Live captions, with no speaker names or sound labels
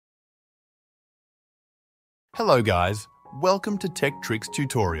Hello guys, welcome to Tech Tricks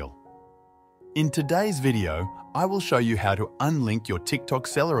tutorial. In today's video, I will show you how to unlink your TikTok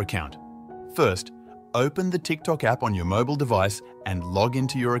seller account. First, open the TikTok app on your mobile device and log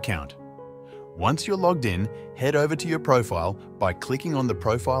into your account. Once you're logged in, head over to your profile by clicking on the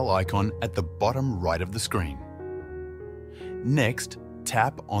profile icon at the bottom right of the screen. Next,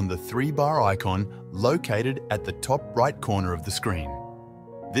 tap on the 3-bar icon located at the top right corner of the screen.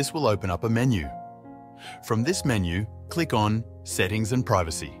 This will open up a menu. From this menu, click on Settings and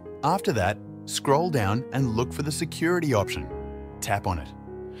Privacy. After that, scroll down and look for the Security option. Tap on it.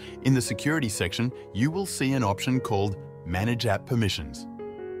 In the Security section, you will see an option called Manage App Permissions.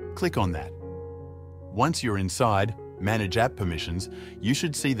 Click on that. Once you're inside Manage App Permissions, you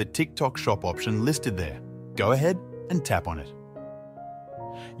should see the TikTok Shop option listed there. Go ahead and tap on it.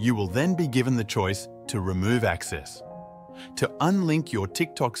 You will then be given the choice to remove access. To unlink your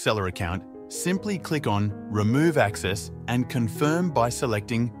TikTok seller account, simply click on Remove Access and confirm by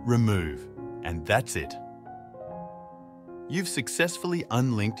selecting Remove, and that's it. You've successfully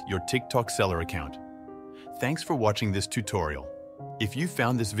unlinked your TikTok seller account. Thanks for watching this tutorial. If you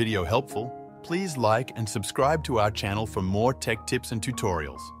found this video helpful, please like and subscribe to our channel for more tech tips and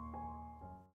tutorials.